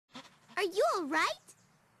Are you all right?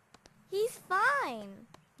 He's fine.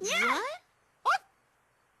 Yeah. What?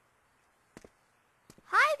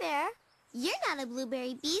 Hi there. You're not a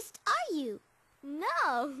blueberry beast, are you?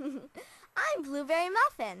 No. I'm Blueberry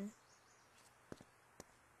Muffin.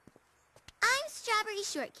 I'm Strawberry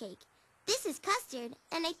Shortcake. This is Custard,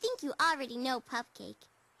 and I think you already know Pupcake.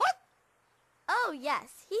 What? Oh,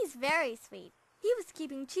 yes. He's very sweet. He was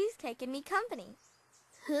keeping Cheesecake and me company.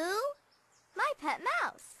 Who? My pet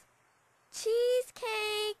mouse.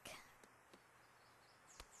 Cheesecake.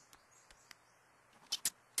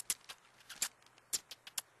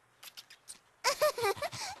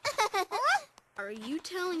 Are you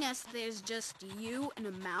telling us there's just you and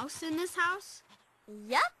a mouse in this house?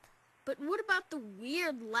 Yep. But what about the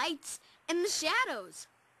weird lights and the shadows?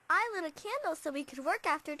 I lit a candle so we could work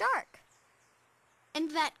after dark.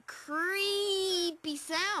 And that creepy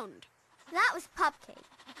sound. That was Pupcake.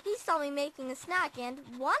 He saw me making a snack and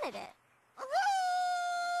wanted it.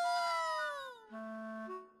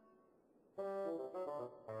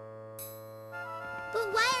 But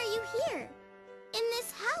why are you here? In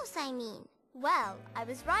this house, I mean. Well, I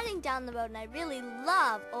was riding down the road and I really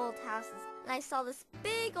love old houses. And I saw this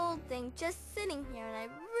big old thing just sitting here and I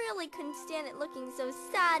really couldn't stand it looking so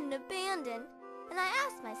sad and abandoned. And I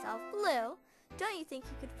asked myself, Blue, don't you think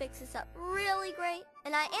you could fix this up really great?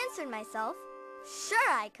 And I answered myself, sure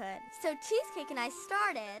I could. So Cheesecake and I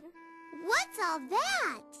started. What's all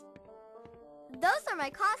that? Those are my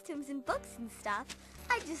costumes and books and stuff.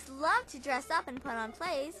 I just love to dress up and put on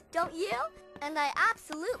plays, don't you? And I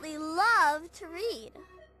absolutely love to read.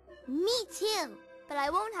 Me too. But I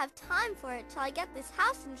won't have time for it till I get this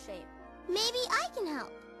house in shape. Maybe I can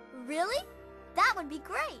help. Really? That would be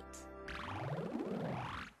great.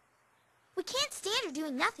 We can't stand her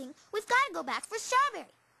doing nothing. We've got to go back for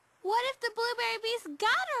Strawberry. What if the Blueberry Beast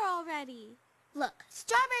got her already? Look,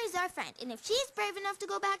 Strawberry's our friend, and if she's brave enough to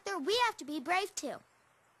go back there, we have to be brave too.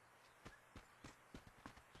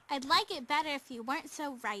 I'd like it better if you weren't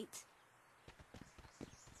so right.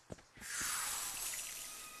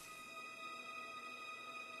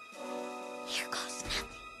 Here goes nothing.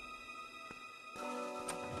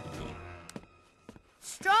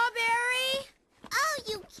 Strawberry! Oh,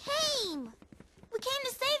 you came! We came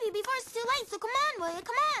to save you before it's too late, so come on, will you?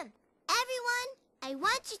 Come on! Everyone, I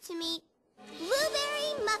want you to meet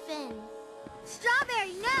Blueberry Muffin.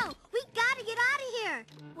 Strawberry, no! We gotta get out of here!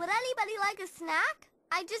 Would anybody like a snack?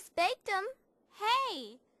 I just baked them.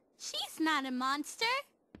 Hey, she's not a monster.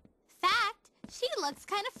 Fact, she looks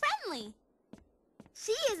kind of friendly.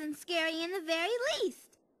 She isn't scary in the very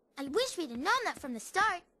least. I wish we'd have known that from the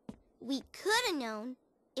start. We could have known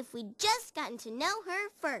if we'd just gotten to know her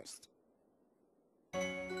first.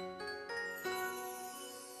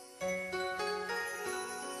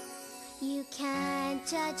 You can't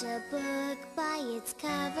judge a book by its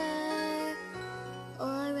cover,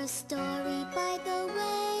 or a story by the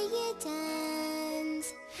way it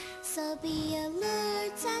ends. So be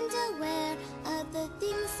alert and aware of the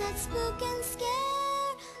things that spook and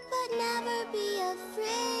scare, but never be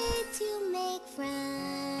afraid to make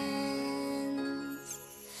friends.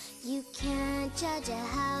 You can't judge a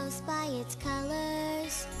house by its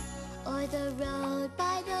colors, or the road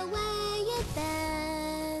by the way it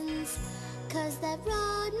bends. 'Cause that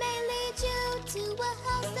road may lead you to a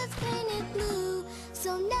house that's painted blue.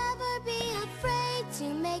 So never be afraid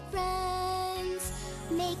to make friends.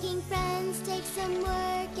 Making friends takes some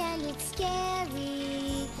work and it's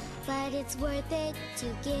scary, but it's worth it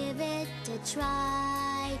to give it a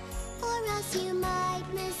try. Or else you might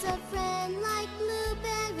miss a friend like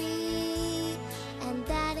Blueberry, and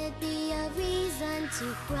that'd be a reason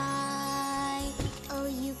to cry. Oh,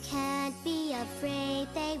 you can't be afraid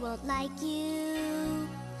they won't like you,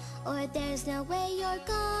 or there's no way you're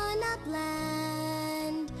gonna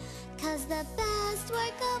blend. 'Cause the best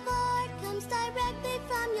work of art comes directly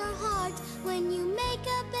from your heart when you make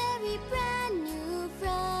a very brand new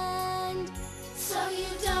friend. So you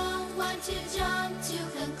don't want to jump to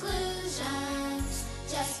conclusions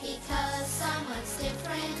just because someone's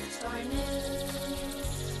different or new.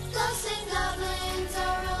 Ghosts and goblins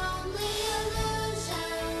are only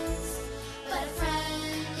illusions, but a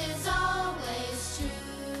friend is always true.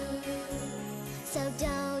 So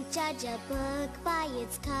don't judge a book by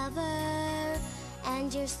its cover,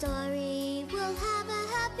 and your story will have a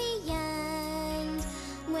happy end.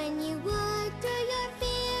 When you work through your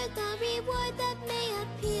fear, the reward that may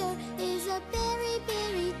appear is a very,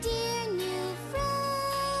 very dear new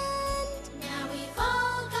friend. Now we've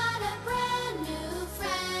all got a brand new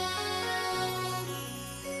friend.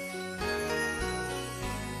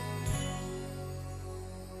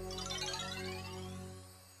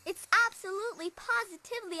 It's absolutely,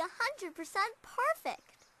 positively, 100%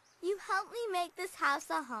 perfect. You helped me make this house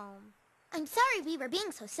a home. I'm sorry we were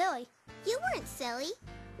being so silly. You weren't silly.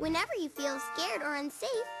 Whenever you feel scared or unsafe,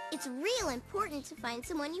 it's real important to find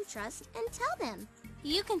someone you trust and tell them.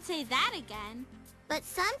 You can say that again. But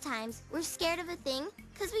sometimes we're scared of a thing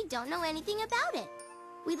because we don't know anything about it.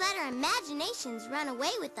 We let our imaginations run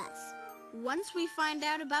away with us. Once we find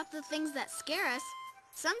out about the things that scare us,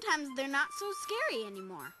 sometimes they're not so scary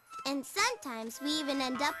anymore. And sometimes we even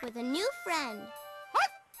end up with a new friend.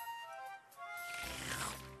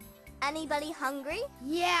 Anybody hungry?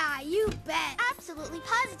 Yeah, you bet. Absolutely,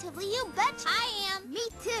 positively, you betcha. I am. Me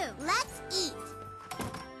too. Let's eat.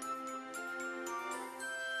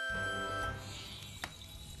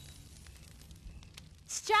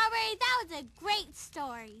 Strawberry, that was a great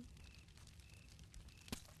story.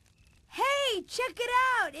 Hey, check it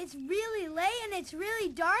out! It's really late and it's really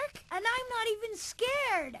dark, and I'm not even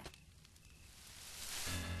scared.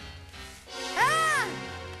 Ah!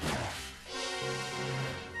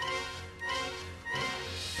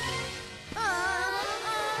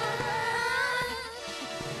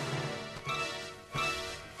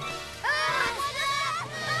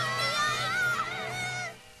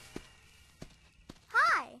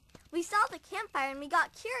 Hi. We saw the campfire and we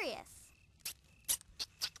got curious.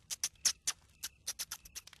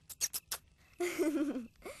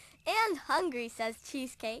 And hungry, says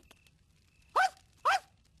Cheesecake.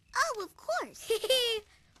 Oh, of course.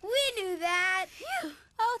 We knew that.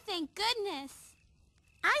 Oh, thank goodness.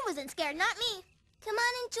 I wasn't scared, not me. Come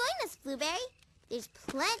on and join us, Blueberry. There's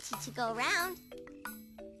plenty to go around.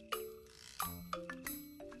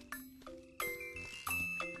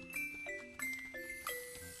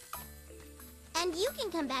 And you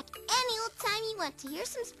can come back any old time you want to hear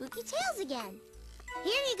some spooky tales again.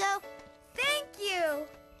 Here you go. Thank you.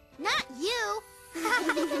 Not you.